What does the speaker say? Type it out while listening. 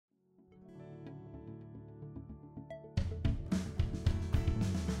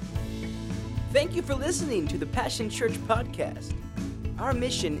Thank you for listening to the Passion Church podcast. Our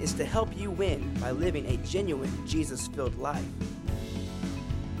mission is to help you win by living a genuine Jesus-filled life.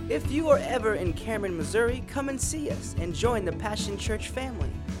 If you are ever in Cameron, Missouri, come and see us and join the Passion Church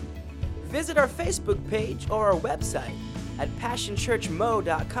family. Visit our Facebook page or our website at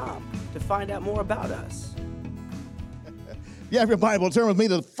passionchurchmo.com to find out more about us. You have your Bible, turn with me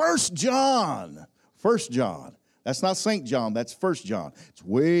to 1 John. 1 John. That's not St. John, that's 1 John. It's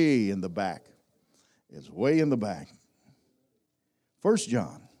way in the back. It's way in the back. 1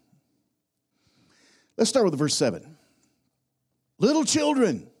 John. Let's start with verse 7. Little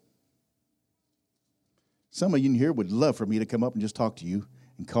children. Some of you in here would love for me to come up and just talk to you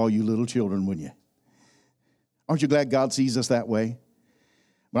and call you little children, wouldn't you? Aren't you glad God sees us that way?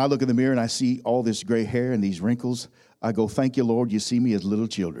 When I look in the mirror and I see all this gray hair and these wrinkles, I go, thank you, Lord, you see me as little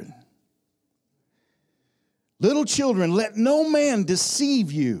children. Little children, let no man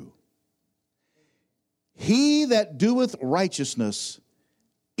deceive you. He that doeth righteousness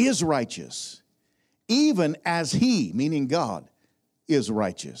is righteous, even as he, meaning God, is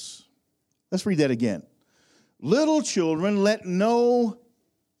righteous. Let's read that again. Little children, let no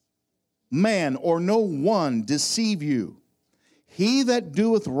man or no one deceive you. He that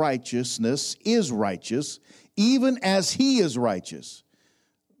doeth righteousness is righteous, even as he is righteous.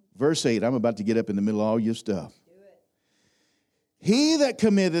 Verse 8, I'm about to get up in the middle of all your stuff. He that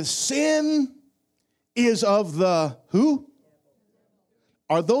committeth sin is of the who?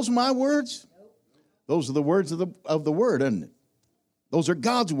 Are those my words? Those are the words of the word, isn't it? Those are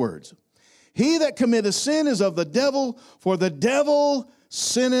God's words. He that committeth sin is of the devil, for the devil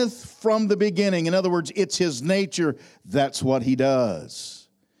sinneth from the beginning. In other words, it's his nature. That's what he does.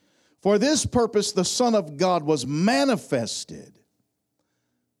 For this purpose the Son of God was manifested.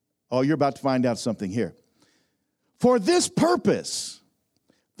 Oh, you're about to find out something here. For this purpose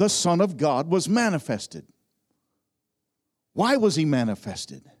the Son of God was manifested. Why was he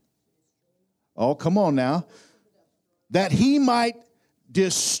manifested? Oh, come on now. That he might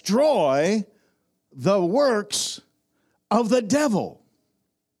destroy the works of the devil.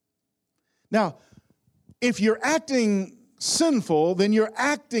 Now, if you're acting sinful, then you're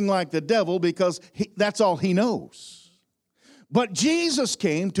acting like the devil because that's all he knows. But Jesus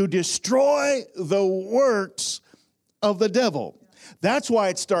came to destroy the works of the devil. That's why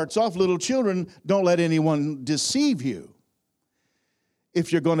it starts off, little children, don't let anyone deceive you.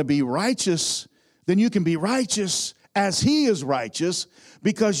 If you're going to be righteous, then you can be righteous as he is righteous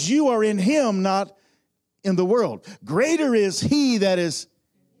because you are in him, not in the world. Greater is he that is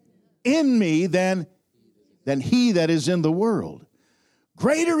in me than he that is in the world.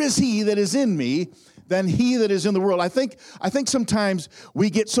 Greater is he that is in me than he that is in the world. I think sometimes we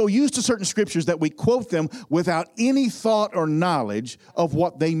get so used to certain scriptures that we quote them without any thought or knowledge of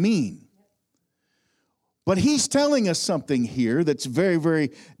what they mean. But he's telling us something here that's very,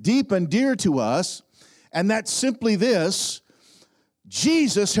 very deep and dear to us, and that's simply this.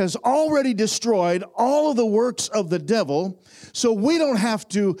 Jesus has already destroyed all of the works of the devil, so we don't have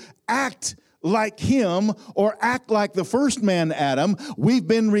to act like him or act like the first man, Adam. We've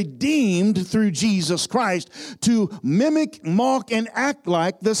been redeemed through Jesus Christ to mimic, mock, and act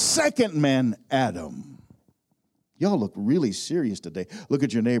like the second man, Adam. Y'all look really serious today. Look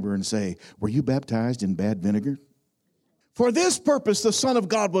at your neighbor and say, were you baptized in bad vinegar? For this purpose the Son of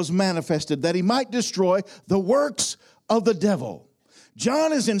God was manifested, that he might destroy the works of the devil.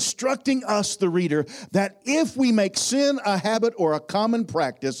 John is instructing us, the reader, that if we make sin a habit or a common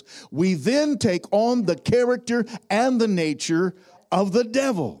practice, we then take on the character and the nature of the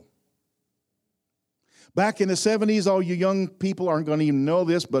devil. Back in the 70s, all you young people aren't going to even know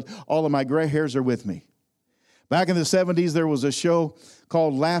this, but all of my gray hairs are with me. Back in the 70s, there was a show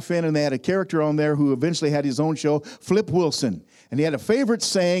called Laugh-In, and they had a character on there who eventually had his own show, Flip Wilson. And he had a favorite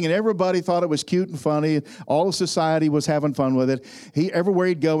saying, and everybody thought it was cute and funny. All of society was having fun with it. Everywhere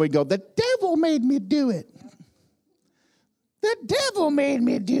he'd go, the devil made me do it. The devil made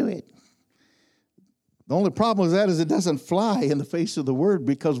me do it. The only problem with that is it doesn't fly in the face of the word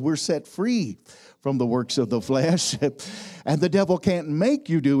because we're set free from the works of the flesh. And the devil can't make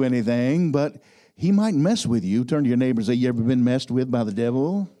you do anything, but he might mess with you. Turn to your neighbor and say, you ever been messed with by the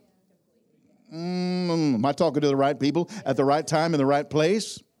devil? Am I talking to the right people at the right time in the right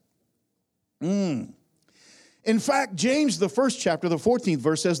place? In fact, James, the first chapter, the 14th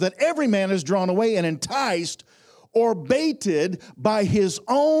verse says that every man is drawn away and enticed or baited by his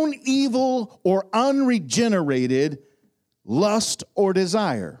own evil or unregenerated lust or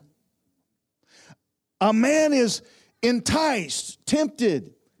desire. A man is enticed,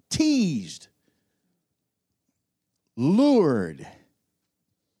 tempted, teased, lured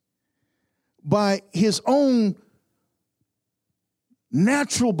by his own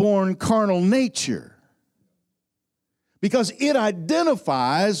natural-born carnal nature, because it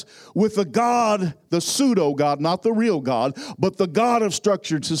identifies with the God, the pseudo-God, not the real God, but the God of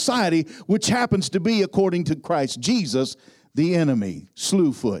structured society, which happens to be, according to Christ Jesus, the enemy,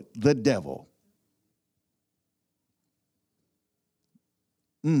 Slewfoot, the devil.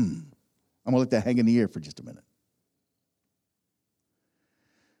 I'm going to let that hang in the air for just a minute.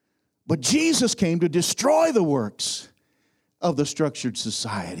 But Jesus came to destroy the works of the structured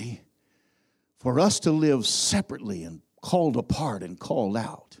society for us to live separately and called apart and called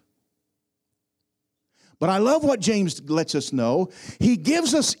out. But I love what James lets us know. He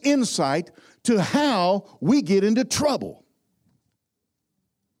gives us insight to how we get into trouble.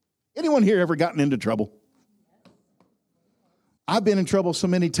 Anyone here ever gotten into trouble? I've been in trouble so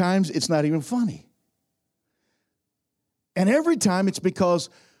many times, it's not even funny. And every time it's because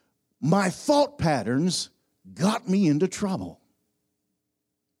my thought patterns got me into trouble.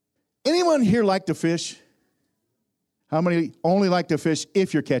 Anyone here like to fish? How many only like to fish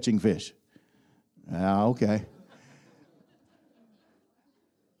if you're catching fish? Okay.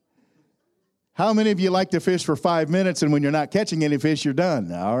 How many of you like to fish for 5 minutes and when you're not catching any fish, you're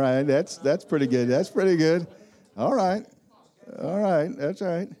done? All right, that's pretty good. That's pretty good. All right, that's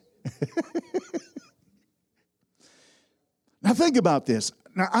right. Now think about this.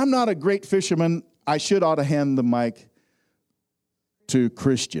 Now, I'm not a great fisherman. I ought to hand the mic to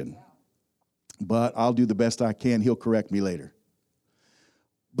Christian. But I'll do the best I can. He'll correct me later.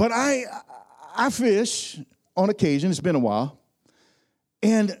 But I fish on occasion. It's been a while.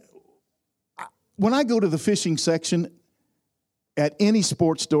 And when I go to the fishing section at any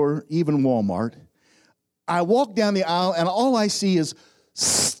sports store, even Walmart, I walk down the aisle and all I see is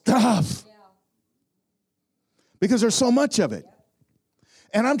stuff. Because there's so much of it.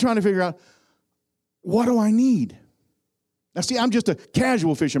 And I'm trying to figure out, what do I need? Now, see, I'm just a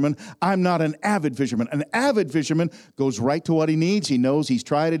casual fisherman. I'm not an avid fisherman. An avid fisherman goes right to what he needs. He knows he's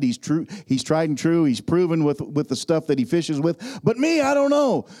tried it. He's tried and true. He's proven with the stuff that he fishes with. But me, I don't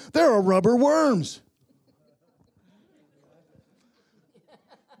know. There are rubber worms.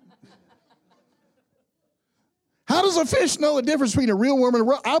 How does a fish know the difference between a real worm and a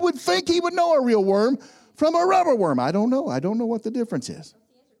rubber? I would think he would know a real worm from a rubber worm. I don't know. I don't know what the difference is.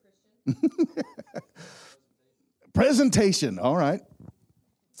 Presentation, all right.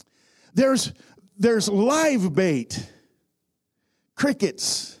 There's live bait,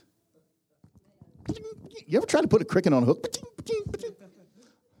 crickets. You ever try to put a cricket on a hook?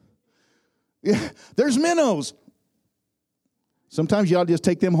 Yeah, there's minnows. Sometimes you ought to just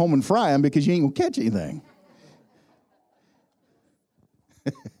take them home and fry them because you ain't gonna catch anything.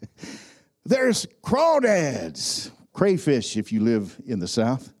 There's crawdads, crayfish if you live in the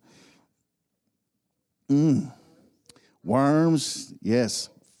South. Worms, yes.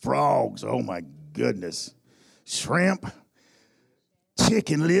 Frogs, oh my goodness. Shrimp,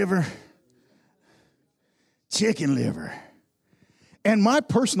 chicken liver. And my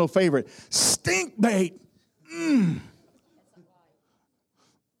personal favorite, stink bait.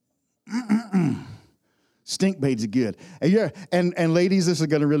 Stink bait is good. And ladies, this is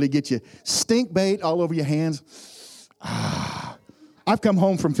going to really get you. Stink bait all over your hands. I've come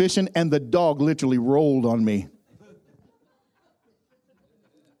home from fishing and the dog literally rolled on me.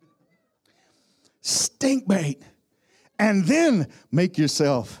 Stink bait. And then make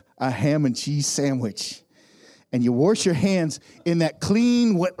yourself a ham and cheese sandwich. And you wash your hands in that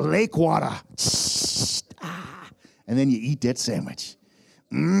clean, wet lake water. And then you eat that sandwich.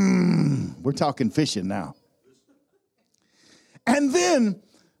 We're talking fishing now. And then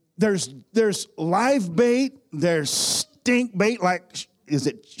there's live bait. There's stink bait, like, is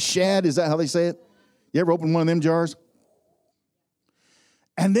it shad? Is that how they say it? You ever open one of them jars?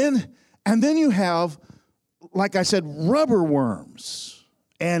 And then you have, like I said, rubber worms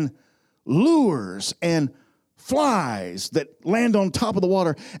and lures and flies that land on top of the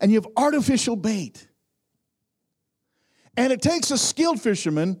water. And you have artificial bait. And it takes a skilled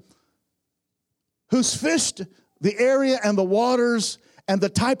fisherman who's fished the area and the waters and the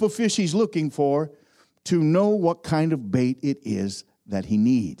type of fish he's looking for to know what kind of bait it is that he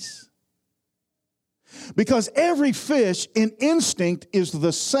needs. Because every fish in instinct is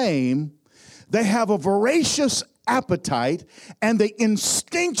the same. They have a voracious appetite and they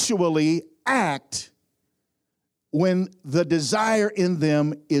instinctually act when the desire in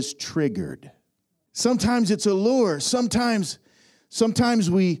them is triggered. Sometimes it's a lure. Sometimes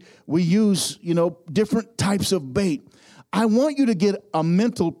we use, different types of bait. I want you to get a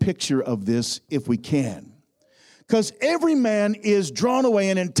mental picture of this if we can. Because every man is drawn away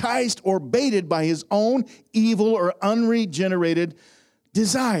and enticed or baited by his own evil or unregenerated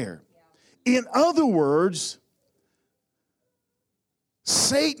desire. In other words,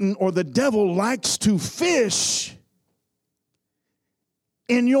 Satan or the devil likes to fish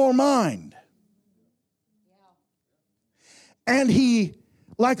in your mind. And he,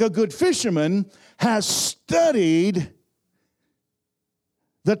 like a good fisherman, has studied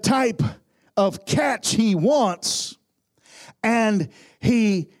the type of catch he wants, and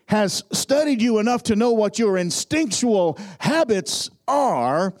he has studied you enough to know what your instinctual habits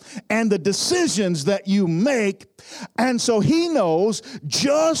are and the decisions that you make. And so he knows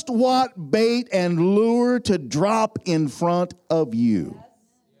just what bait and lure to drop in front of you.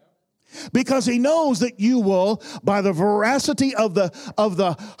 Because he knows that you will, by the veracity of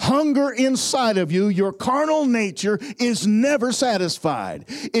the hunger inside of you, your carnal nature is never satisfied.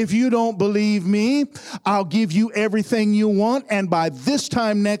 If you don't believe me, I'll give you everything you want, and by this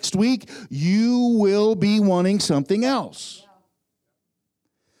time next week, you will be wanting something else.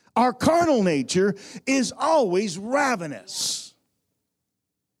 Our carnal nature is always ravenous.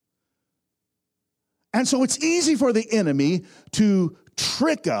 And so it's easy for the enemy to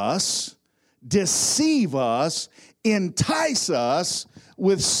trick us, deceive us, entice us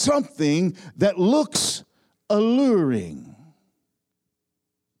with something that looks alluring.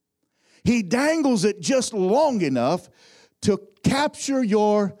 He dangles it just long enough to capture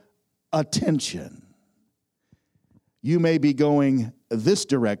your attention. You may be going this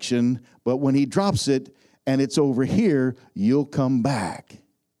direction, but when he drops it and it's over here, you'll come back.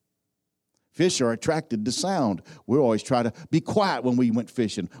 Fish are attracted to sound. We always try to be quiet when we went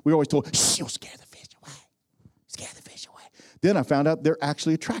fishing. We always told, shh, you'll scare the fish away. Scare the fish away. Then I found out they're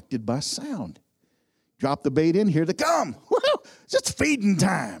actually attracted by sound. Drop the bait in, here they come. Woo-hoo, it's just feeding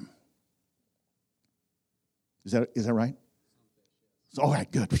time. Is that right? All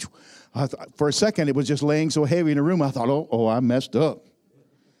right, good. I thought, for a second, it was just laying so heavy in the room, I thought, oh, I messed up.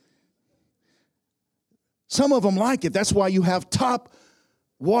 Some of them like it. That's why you have top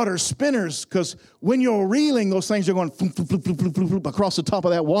water spinners, because when you're reeling, those things are going floop, floop, floop, floop, floop, floop, across the top of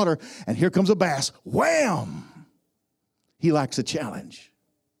that water, and here comes a bass. Wham! He likes a challenge.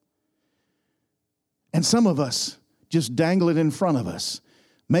 And some of us just dangle it in front of us,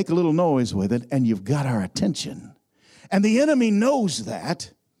 make a little noise with it, and you've got our attention. And the enemy knows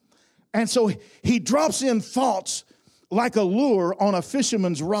that, and so he drops in thoughts like a lure on a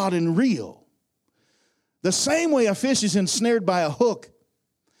fisherman's rod and reel. The same way a fish is ensnared by a hook,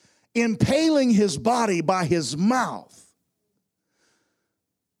 impaling his body by his mouth.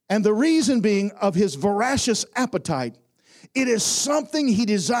 And the reason being of his voracious appetite. It is something he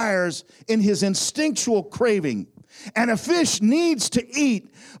desires in his instinctual craving. And a fish needs to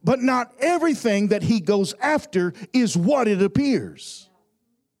eat, but not everything that he goes after is what it appears.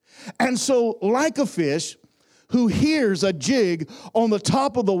 And so, like a fish who hears a jig on the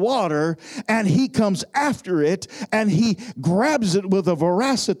top of the water, and he comes after it, and he grabs it with a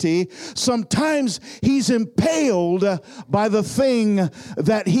voracity. Sometimes he's impaled by the thing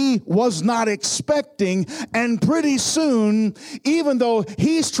that he was not expecting, and pretty soon, even though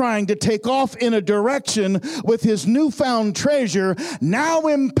he's trying to take off in a direction with his newfound treasure, now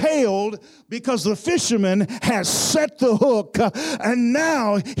impaled because the fisherman has set the hook, and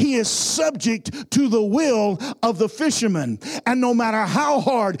now he is subject to the will of the fisherman. And no matter how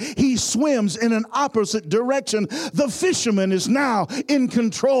hard he swims in an opposite direction, the fisherman is now in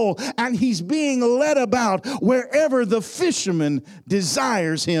control, and he's being led about wherever the fisherman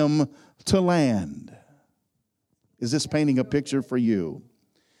desires him to land. Is this painting a picture for you?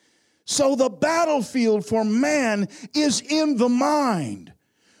 So the battlefield for man is in the mind,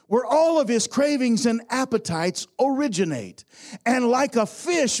 where all of his cravings and appetites originate. And like a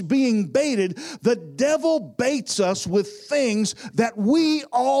fish being baited, the devil baits us with things that we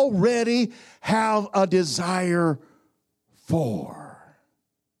already have a desire for.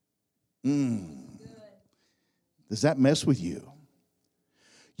 Does that mess with you?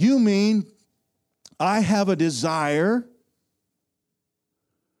 You mean I have a desire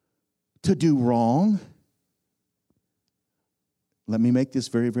to do wrong? Let me make this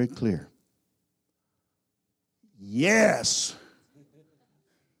very, very clear. Yes.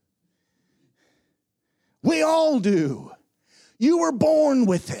 We all do. You were born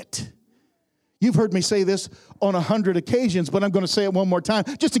with it. You've heard me say this on 100 occasions, but I'm going to say it one more time,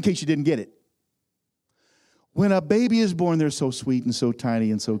 just in case you didn't get it. When a baby is born, they're so sweet and so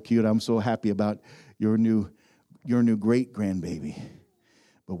tiny and so cute. I'm so happy about your new great-grandbaby.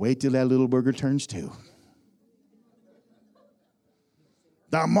 But wait till that little burger turns 2.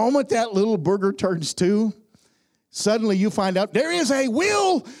 The moment that little burger turns 2, Suddenly you find out there is a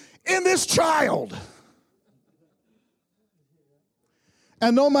will in this child.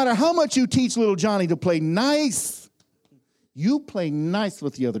 And no matter how much you teach little Johnny to play nice, you play nice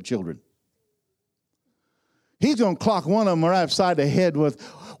with the other children. He's going to clock one of them right upside the head with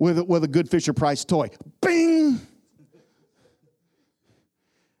a good Fisher-Price toy. Bing!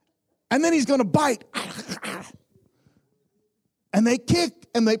 And then he's going to bite. And they kick,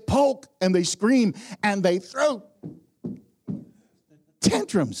 and they poke, and they scream, and they throw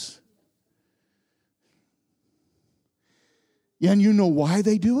tantrums. Yeah, and you know why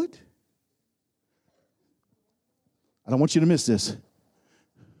they do it? I don't want you to miss this.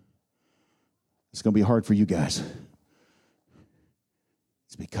 It's going to be hard for you guys.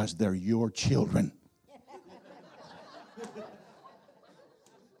 It's because they're your children.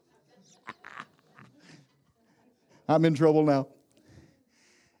 I'm in trouble now.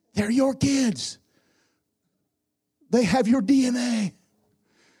 They're your kids. They have your DNA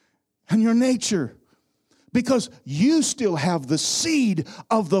and your nature because you still have the seed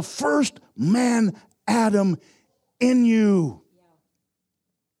of the first man, Adam, in you.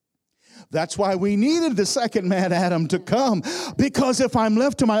 That's why we needed the second man, Adam, to come. Because if I'm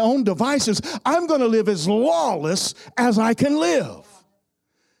left to my own devices, I'm going to live as lawless as I can live.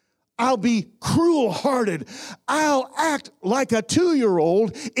 I'll be cruel-hearted. I'll act like a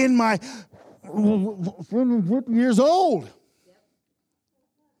 2-year-old in my years old.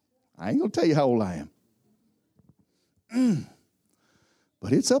 I ain't going to tell you how old I am.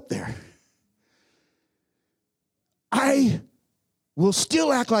 But it's up there. I will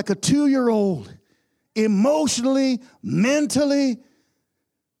still act like a 2-year-old, emotionally, mentally.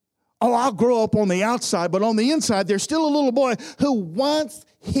 Oh, I'll grow up on the outside, but on the inside, there's still a little boy who wants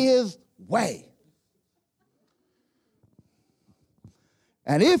his way.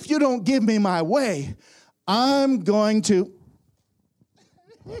 And if you don't give me my way, I'm going to...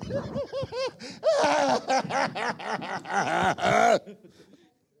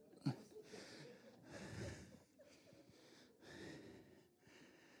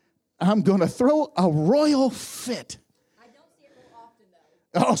 I'm going to throw a royal fit. I don't see it real often,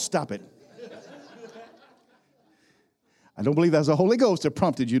 though. Oh, stop it. I don't believe that's the Holy Ghost that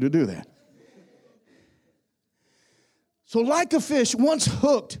prompted you to do that. So like a fish, once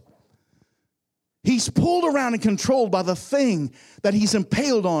hooked, he's pulled around and controlled by the thing that he's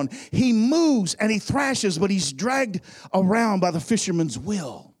impaled on. He moves and he thrashes, but he's dragged around by the fisherman's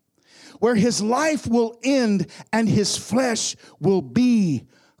will, where his life will end and his flesh will be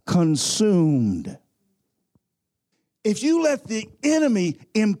consumed. If you let the enemy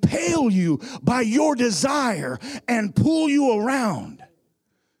impale you by your desire and pull you around,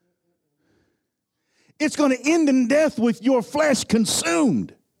 it's going to end in death with your flesh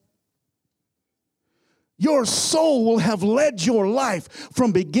consumed. Your soul will have led your life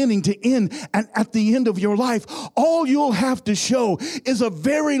from beginning to end, and at the end of your life, all you'll have to show is a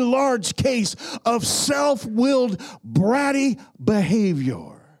very large case of self-willed, bratty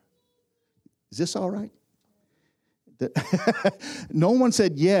behavior. Is this all right? No one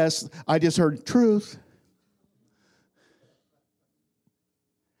said yes. I just heard truth.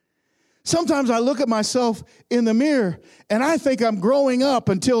 Sometimes I look at myself in the mirror and I think I'm growing up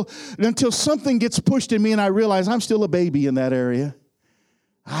until something gets pushed in me and I realize I'm still a baby in that area.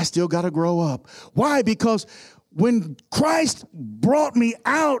 I still got to grow up. Why? Because when Christ brought me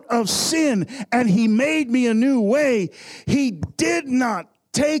out of sin and he made me a new way, he did not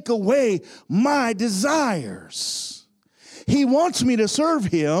take away my desires. He wants me to serve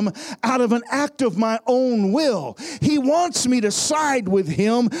him out of an act of my own will. He wants me to side with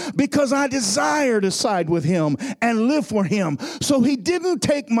him because I desire to side with him and live for him. So he didn't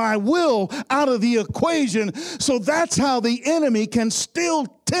take my will out of the equation. So that's how the enemy can still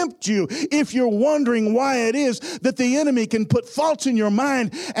tempt you if you're wondering why it is that the enemy can put thoughts in your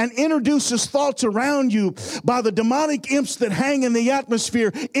mind and introduces thoughts around you by the demonic imps that hang in the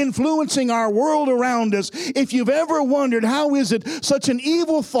atmosphere, influencing our world around us. If you've ever wondered, how is it such an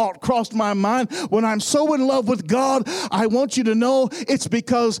evil thought crossed my mind when I'm so in love with God, I want you to know it's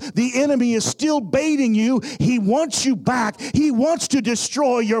because the enemy is still baiting you. He wants you back. He wants to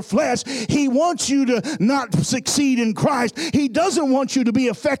destroy your flesh. He wants you to not succeed in Christ. He doesn't want you to be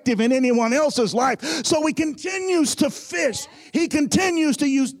a effective in anyone else's life. So he continues to fish. He continues to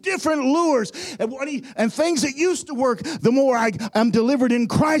use different lures. And things that used to work, the more I am delivered in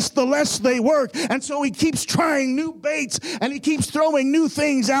Christ, the less they work. And so he keeps trying new baits, and he keeps throwing new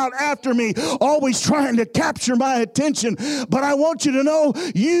things out after me, always trying to capture my attention. But I want you to know,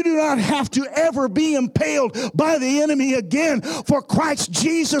 you do not have to ever be impaled by the enemy again, for Christ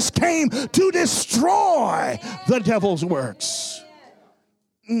Jesus came to destroy the devil's works.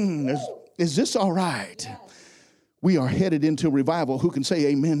 Is this all right? We are headed into revival. Who can say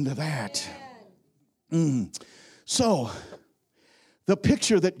amen to that? So, the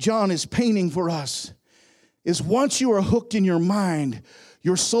picture that John is painting for us is once you are hooked in your mind,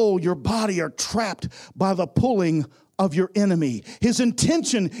 your soul, your body are trapped by the pulling of your enemy. His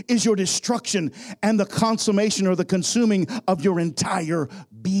intention is your destruction and the consummation or the consuming of your entire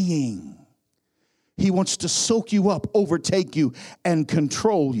being. He wants to soak you up, overtake you, and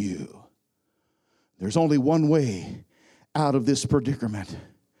control you. There's only one way out of this predicament.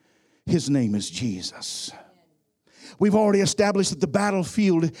 His name is Jesus. We've already established that the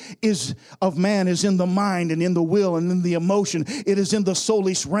battlefield of man is in the mind and in the will and in the emotion. It is in the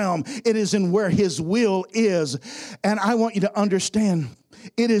soulish realm. It is in where his will is. And I want you to understand,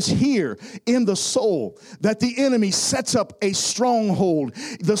 it is here in the soul that the enemy sets up a stronghold,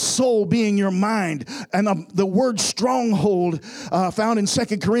 the soul being your mind. And the word stronghold found in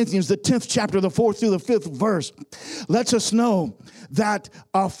 2 Corinthians, the 10th chapter, the 4th through the 5th verse, lets us know that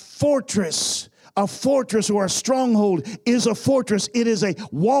a fortress or a stronghold is a fortress. It is a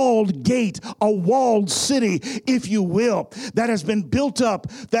walled gate, a walled city, if you will, that has been built up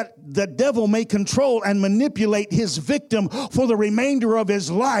that the devil may control and manipulate his victim for the remainder of his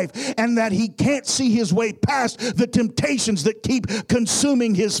life, and that he can't see his way past the temptations that keep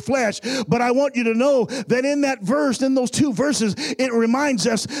consuming his flesh. But I want you to know that in that verse, in those two verses, it reminds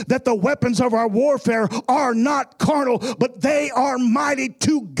us that the weapons of our warfare are not carnal, but they are mighty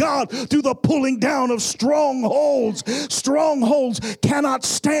to God through the pulling down of strongholds. Strongholds cannot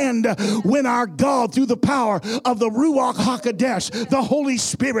stand when our God, through the power of the Ruach HaKodesh, the Holy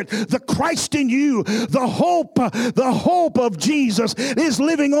Spirit, the Christ in you, the hope of Jesus is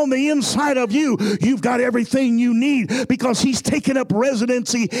living on the inside of you. You've got everything you need because he's taken up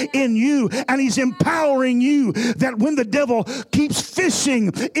residency in you, and he's empowering you that when the devil keeps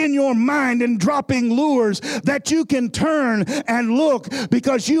fishing in your mind and dropping lures, that you can turn and look,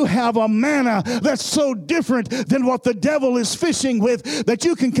 because you have a manna that's so different than what the devil is fishing with, that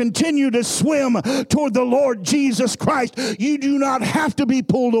you can continue to swim toward the Lord Jesus Christ. You do not have to be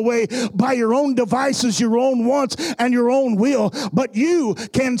pulled away by your own devices, your own wants, and your own will, but you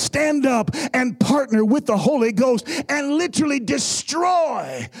can stand up and partner with the Holy Ghost and literally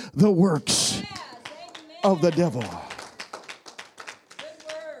destroy the works of the devil.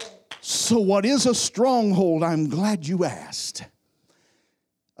 So what is a stronghold? I'm glad you asked.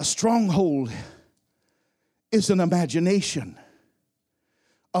 A stronghold is an imagination,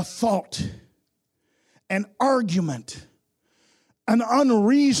 a thought, an argument, an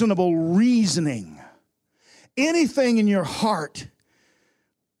unreasonable reasoning. Anything in your heart,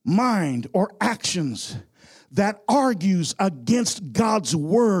 mind, or actions that argues against God's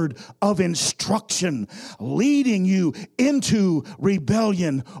word of instruction, leading you into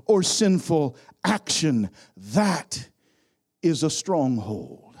rebellion or sinful action, that is a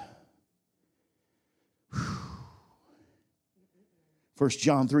stronghold. 1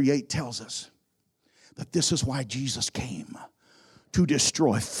 John 3:8 tells us that this is why Jesus came, to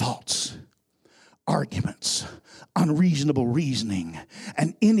destroy thoughts, arguments, unreasonable reasoning,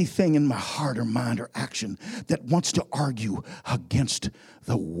 and anything in my heart or mind or action that wants to argue against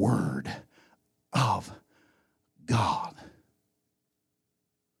the word of God.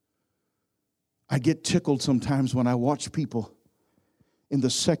 I get tickled sometimes when I watch people in the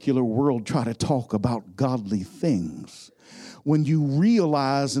secular world try to talk about godly things. When you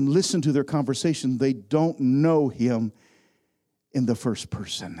realize and listen to their conversation, they don't know him in the first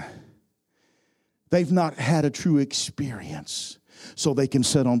person. They've not had a true experience, so they can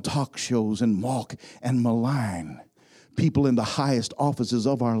sit on talk shows and mock and malign people in the highest offices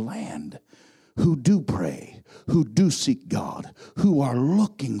of our land who do pray, who do seek God, who are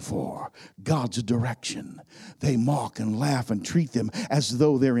looking for God's direction. They mock and laugh and treat them as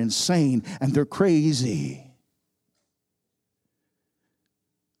though they're insane and they're crazy.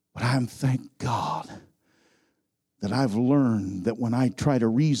 But thank God that I've learned that when I try to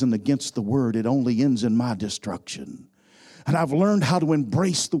reason against the word, it only ends in my destruction. And I've learned how to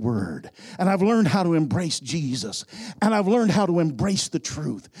embrace the Word. And I've learned how to embrace Jesus. And I've learned how to embrace the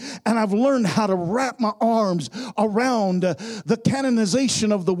truth. And I've learned how to wrap my arms around the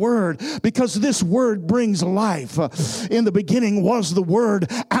canonization of the Word, because this Word brings life. In the beginning was the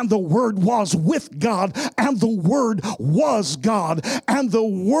Word, and the Word was with God, and the Word was God. And the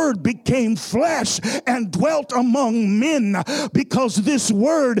Word became flesh and dwelt among men, because this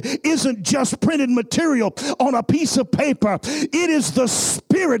Word isn't just printed material on a piece of paper. It is the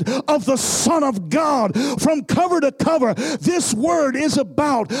Spirit of the Son of God from cover to cover. This Word is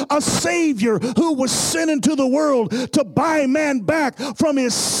about a Savior who was sent into the world to buy man back from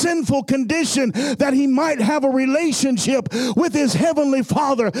his sinful condition, that he might have a relationship with his heavenly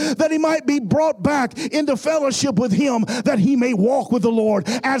Father, that he might be brought back into fellowship with him, that he may walk with the Lord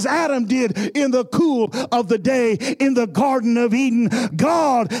as Adam did in the cool of the day in the Garden of Eden.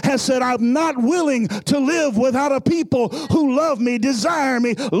 God has said, I'm not willing to live without a people who love me, desire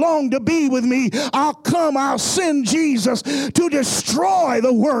me, long to be with me. I'll send Jesus to destroy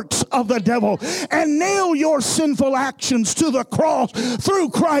the works of the devil and nail your sinful actions to the cross through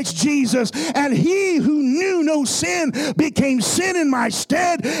Christ Jesus. And he who knew no sin became sin in my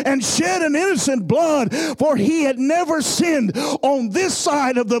stead and shed an innocent blood, for he had never sinned on this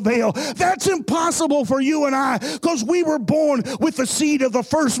side of the veil. That's impossible for you and I, because we were born with the seed of the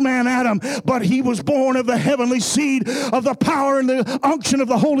first man, Adam, but he was born of the heavenly seed of the power and the unction of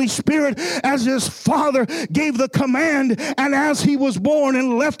the Holy Spirit, as his Father gave the command. And as he was born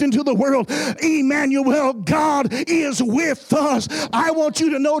and left into the world, Emmanuel, God is with us. I want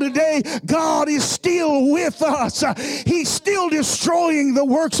you to know today, God is still with us. He's still destroying the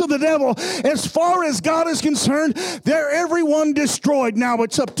works of the devil. As far as God is concerned, they're everyone destroyed. Now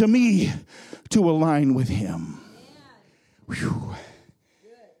it's up to me to align with him. Whew.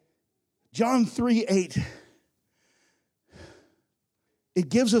 John 3:8. It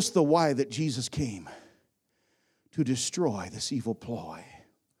gives us the why that Jesus came: to destroy this evil ploy.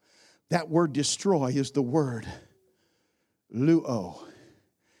 That word destroy is the word luo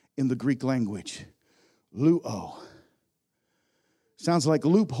in the Greek language. Luo. Sounds like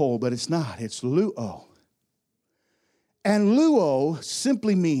loophole, but it's not. It's luo. And luo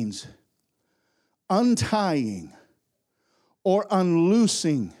simply means untying or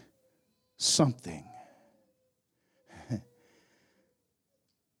unloosing something.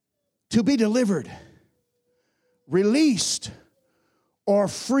 To be delivered, released, or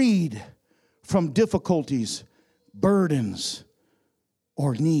freed from difficulties, burdens,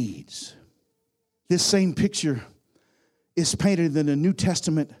 or needs. This same picture is painted in the New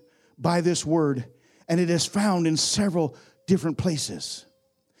Testament by this word, and it is found in several different places.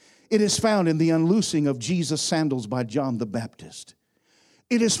 It is found in the unloosing of Jesus' sandals by John the Baptist.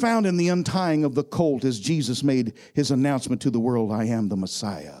 It is found in the untying of the colt as Jesus made his announcement to the world, I am the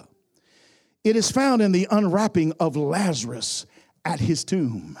Messiah. It is found in the unwrapping of Lazarus at his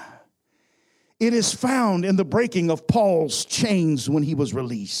tomb. It is found in the breaking of Paul's chains when he was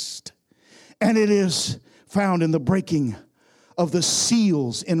released. And it is found in the breaking of the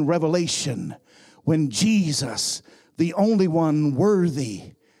seals in Revelation, when Jesus, the only one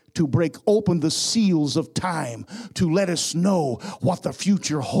worthy to break open the seals of time to let us know what the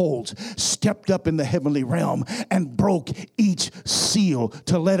future holds, stepped up in the heavenly realm and broke each seal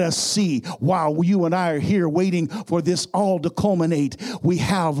to let us see, while you and I are here waiting for this all to culminate, we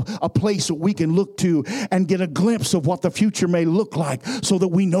have a place that we can look to and get a glimpse of what the future may look like, so that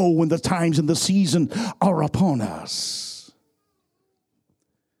we know when the times and the season are upon us.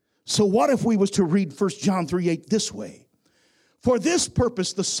 So what if we was to read 1 John 3:8 this way? For this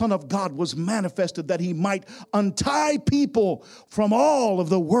purpose the Son of God was manifested, that he might untie people from all of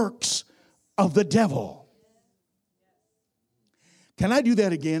the works of the devil. Can I do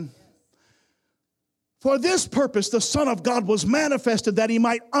that again? For this purpose the Son of God was manifested, that he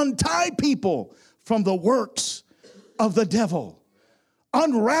might untie people from the works of the devil,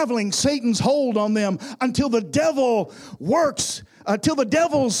 unraveling Satan's hold on them until the devil's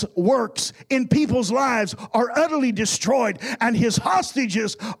works in people's lives are utterly destroyed and his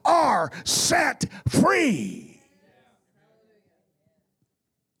hostages are set free.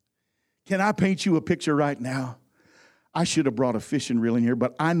 Can I paint you a picture right now? I should have brought a fishing reel in here,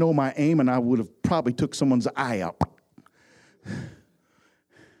 but I know my aim, and I would have probably took someone's eye out.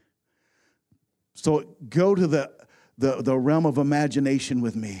 So go to the realm of imagination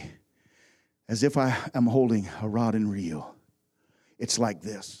with me, as if I am holding a rod and reel. It's like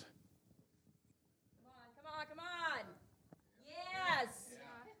this. Come on. Yes.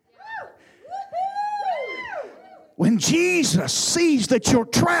 When Jesus sees that you're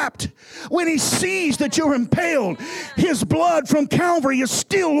trapped, when he sees that you're impaled, his blood from Calvary is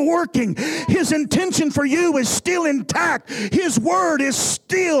still working. His intention for you is still intact. His word is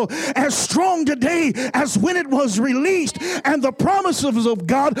still as strong today as when it was released. And the promises of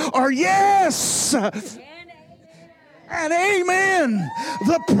God are yes and amen.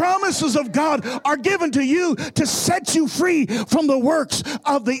 The promises of God are given to you to set you free from the works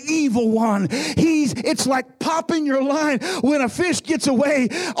of the evil one. It's like popping your line when a fish gets away.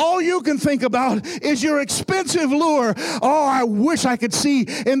 All you can think about is your expensive lure. Oh, I wish I could see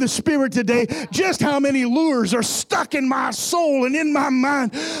in the spirit today just how many lures are stuck in my soul and in my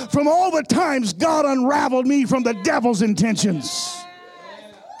mind from all the times God unraveled me from the devil's intentions.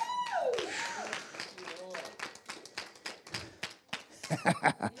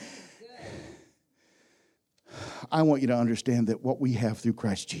 I want you to understand that what we have through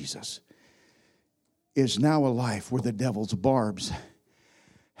Christ Jesus is now a life where the devil's barbs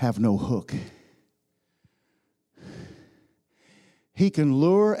have no hook. He can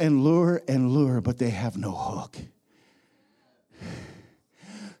lure and lure and lure, but they have no hook.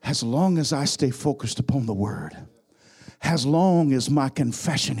 As long as I stay focused upon the word, as long as my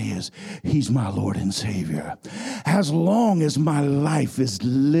confession is, he's my Lord and Savior. As long as my life is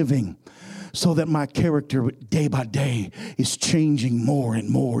living so that my character day by day is changing more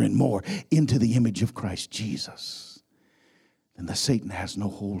and more and more into the image of Christ Jesus, then the Satan has no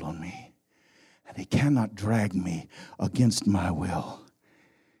hold on me. And he cannot drag me against my will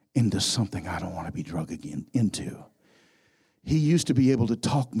into something I don't want to be dragged into. He used to be able to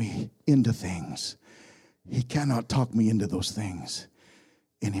talk me into things. He cannot talk me into those things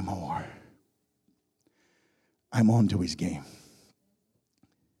anymore. I'm on to his game.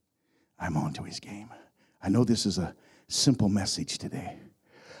 I'm on to his game. I know this is a simple message today.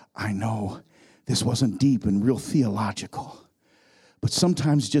 I know this wasn't deep and real theological. But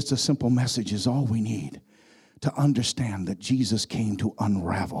sometimes just a simple message is all we need to understand that Jesus came to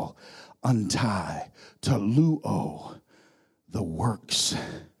unravel, untie, to luo the works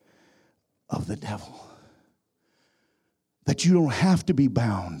of the devil. That you don't have to be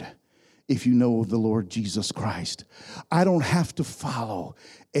bound if you know the Lord Jesus Christ. I don't have to follow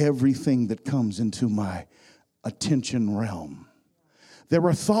everything that comes into my attention realm. There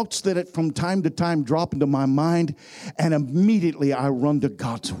are thoughts that from time to time drop into my mind, and immediately I run to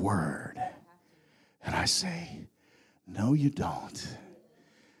God's word. And I say, no, you don't.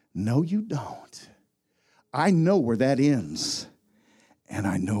 No, you don't. I know where that ends, and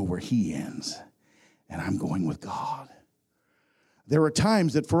I know where he ends, and I'm going with God. There are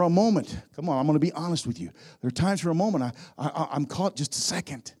times that for a moment, come on, I'm going to be honest with you. There are times for a moment I'm caught just a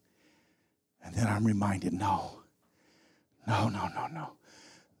second. And then I'm reminded, no.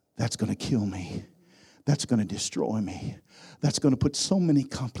 That's going to kill me. That's going to destroy me. That's going to put so many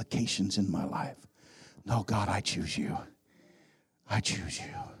complications in my life. No, God, I choose you. I choose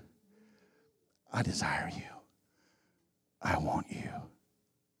you. I desire you. I want you.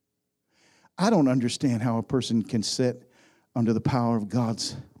 I don't understand how a person can sit under the power of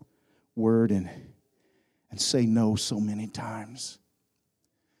God's word and say no so many times.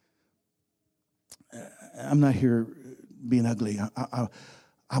 I'm not here being ugly.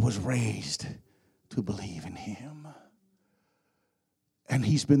 I was raised to believe in him. And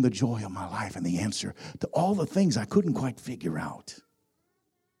he's been the joy of my life and the answer to all the things I couldn't quite figure out.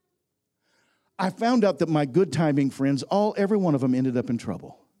 I found out that my good timing friends, every one of them ended up in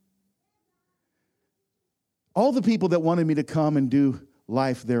trouble. All the people that wanted me to come and do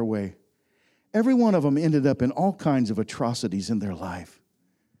life their way, every one of them ended up in all kinds of atrocities in their life.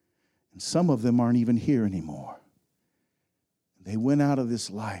 And some of them aren't even here anymore. They went out of this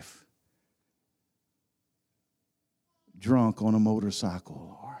life drunk on a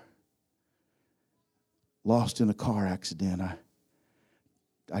motorcycle or lost in a car accident.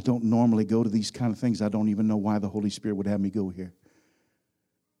 I don't normally go to these kind of things. I don't even know why the Holy Spirit would have me go here.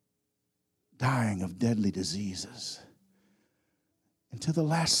 Dying of deadly diseases. And to the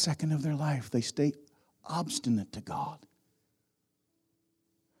last second of their life, they stay obstinate to God.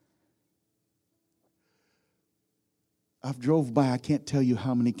 I've drove by, I can't tell you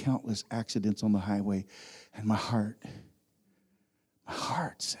how many countless accidents on the highway, and my heart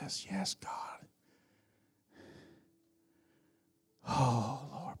says, yes, God. Oh,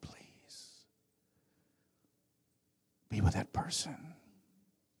 Lord, please. Be with that person.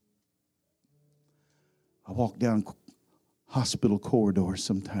 I walk down hospital corridors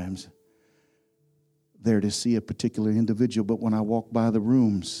sometimes there to see a particular individual, but when I walk by the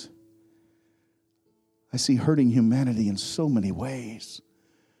rooms, I see hurting humanity in so many ways.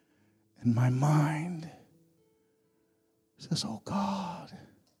 And my mind says, oh God.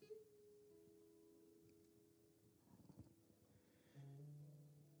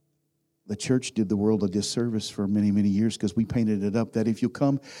 The church did the world a disservice for many, many years because we painted it up that if you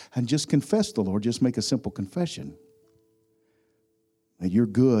come and just confess the Lord, just make a simple confession, that you're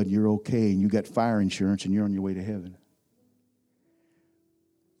good, you're okay, and you got fire insurance and you're on your way to heaven.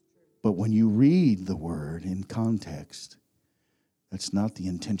 But when you read the word in context, that's not the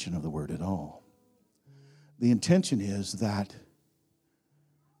intention of the word at all. The intention is that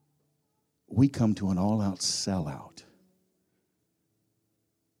we come to an all-out sellout.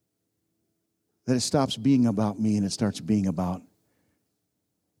 That it stops being about me and it starts being about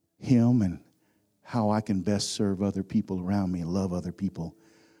Him and how I can best serve other people around me and love other people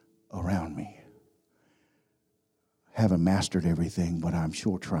around me. Haven't mastered everything, but I'm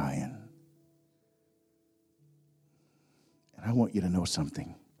sure trying. And I want you to know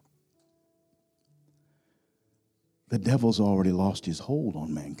something. The devil's already lost his hold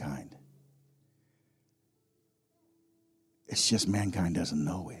on mankind. It's just mankind doesn't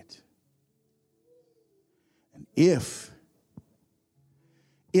know it. And if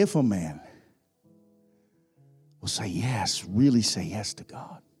a man will say yes, really say yes to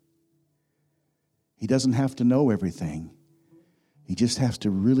God, he doesn't have to know everything. He just has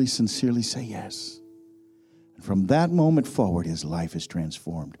to really sincerely say yes. And from that moment forward, his life is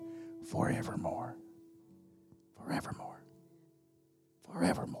transformed forevermore. Forevermore.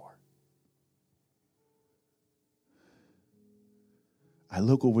 Forevermore. I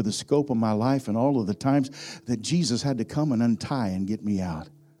look over the scope of my life and all of the times that Jesus had to come and untie and get me out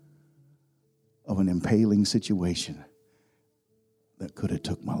of an impaling situation that could have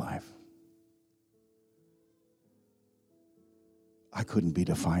took my life. I couldn't be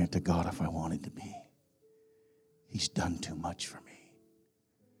defiant to God if I wanted to be. He's done too much for me.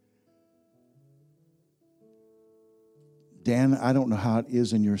 Dan, I don't know how it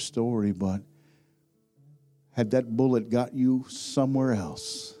is in your story, but had that bullet got you somewhere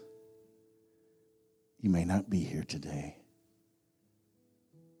else, you may not be here today.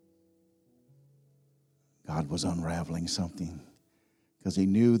 God was unraveling something because He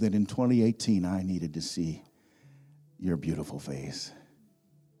knew that in 2018 I needed to see your beautiful face.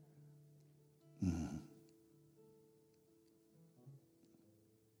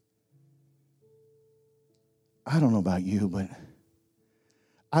 I don't know about you, but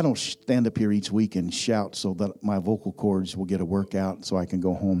I don't stand up here each week and shout so that my vocal cords will get a workout so I can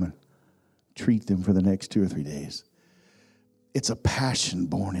go home and treat them for the next 2 or 3 days. It's a passion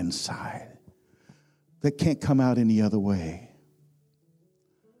born inside that can't come out any other way.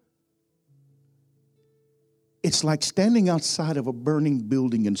 It's like standing outside of a burning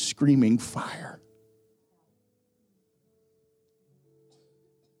building and screaming fire.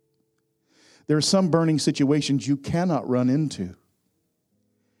 There are some burning situations you cannot run into.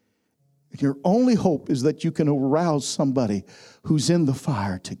 Your only hope is that you can arouse somebody who's in the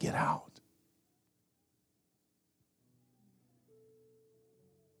fire to get out.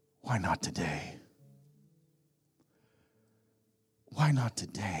 Why not today? Why not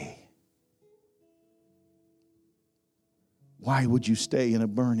today? Why would you stay in a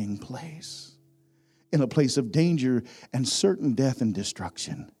burning place, in a place of danger and certain death and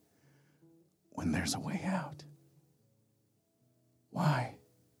destruction, when there's a way out? Why?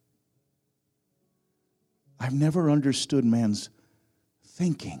 I've never understood man's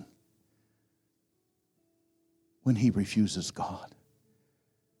thinking when he refuses God.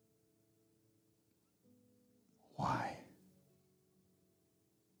 Why?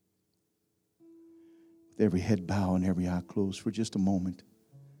 With every head bowed and every eye closed for just a moment.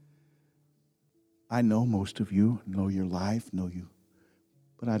 I know most of you, know your life, know you,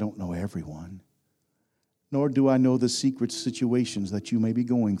 but I don't know everyone. Nor do I know the secret situations that you may be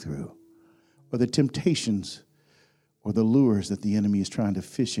going through, or the temptations or the lures that the enemy is trying to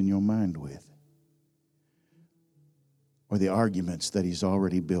fish in your mind with, or the arguments that he's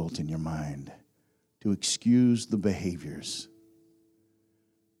already built in your mind to excuse the behaviors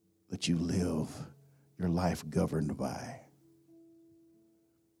that you live your life governed by.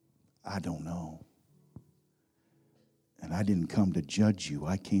 I don't know. And I didn't come to judge you.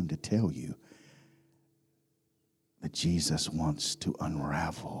 I came to tell you that Jesus wants to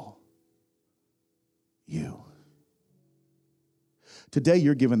unravel you. Today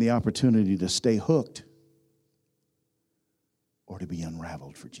you're given the opportunity to stay hooked or to be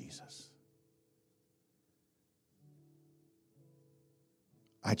unraveled for Jesus.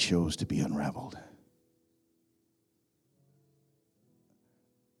 I chose to be unraveled.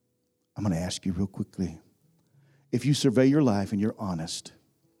 I'm going to ask you real quickly, if you survey your life and you're honest,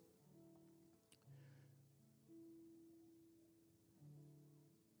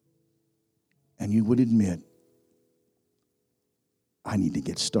 and you would admit, I need to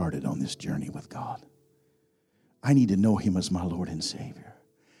get started on this journey with God. I need to know him as my Lord and Savior.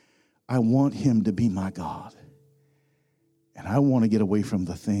 I want him to be my God. And I want to get away from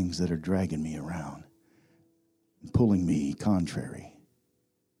the things that are dragging me around and pulling me contrary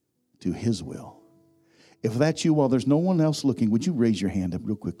to his will. If that's you, while there's no one else looking, would you raise your hand up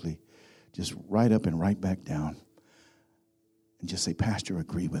real quickly? Just right up and right back down. And just say, Pastor,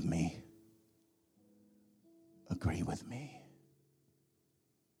 agree with me. Agree with me.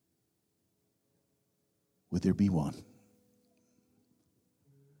 Would there be one?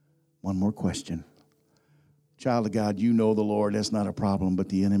 One more question. Child of God, you know the Lord, that's not a problem, but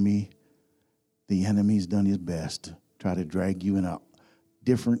the enemy's done his best to try to drag you in a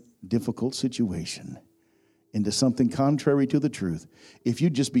different, difficult situation into something contrary to the truth. If you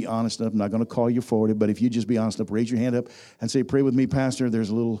just be honest enough, I'm not going to call you forward, but if you just be honest enough, raise your hand up and say, pray with me, Pastor. There's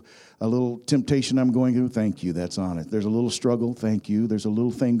a little temptation I'm going through. Thank you. That's honest. There's a little struggle. Thank you. There's a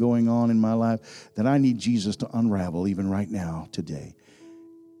little thing going on in my life that I need Jesus to unravel even right now, today.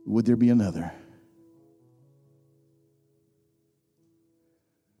 Would there be another?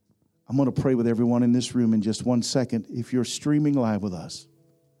 I'm going to pray with everyone in this room in just 1 second. If you're streaming live with us,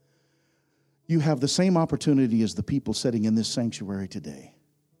 you have the same opportunity as the people sitting in this sanctuary today.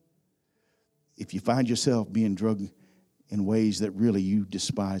 If you find yourself being drugged in ways that really you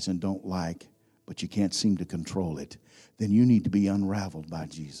despise and don't like, but you can't seem to control it, then you need to be unraveled by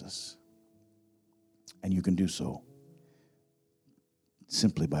Jesus. And you can do so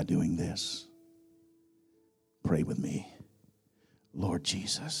simply by doing this. Pray with me. Lord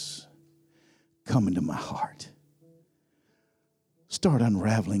Jesus, come into my heart. Start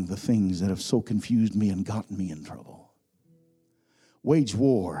unraveling the things that have so confused me and gotten me in trouble. Wage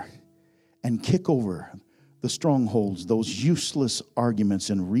war and kick over the strongholds, those useless arguments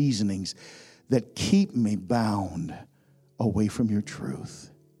and reasonings that keep me bound away from your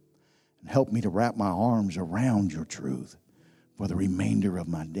truth. And help me to wrap my arms around your truth for the remainder of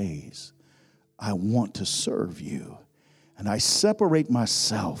my days. I want to serve you, and I separate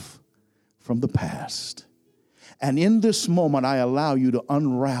myself from the past. And in this moment, I allow you to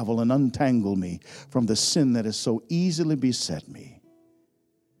unravel and untangle me from the sin that has so easily beset me.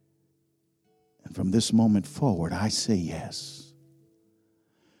 And from this moment forward, I say yes.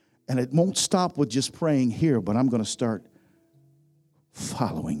 And it won't stop with just praying here, but I'm going to start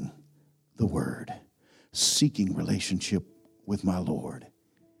following the word, seeking relationship with my Lord,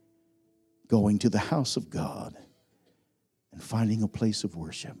 going to the house of God, and finding a place of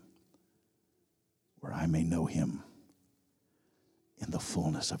worship where I may know him in the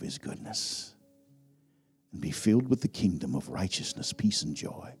fullness of his goodness and be filled with the kingdom of righteousness, peace, and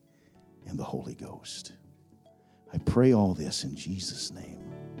joy in the Holy Ghost. I pray all this in Jesus' name.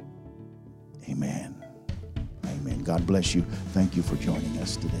 Amen. Amen. God bless you. Thank you for joining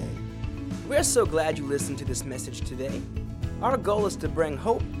us today. We're so glad you listened to this message today. Our goal is to bring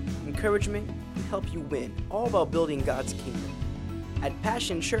hope, encouragement, and help you win, all while building God's kingdom. At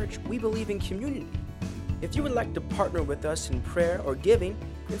Passion Church, we believe in community. If you would like to partner with us in prayer or giving,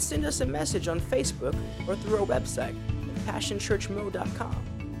 then send us a message on Facebook or through our website at passionchurchmo.com.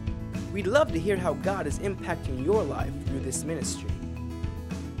 We'd love to hear how God is impacting your life through this ministry.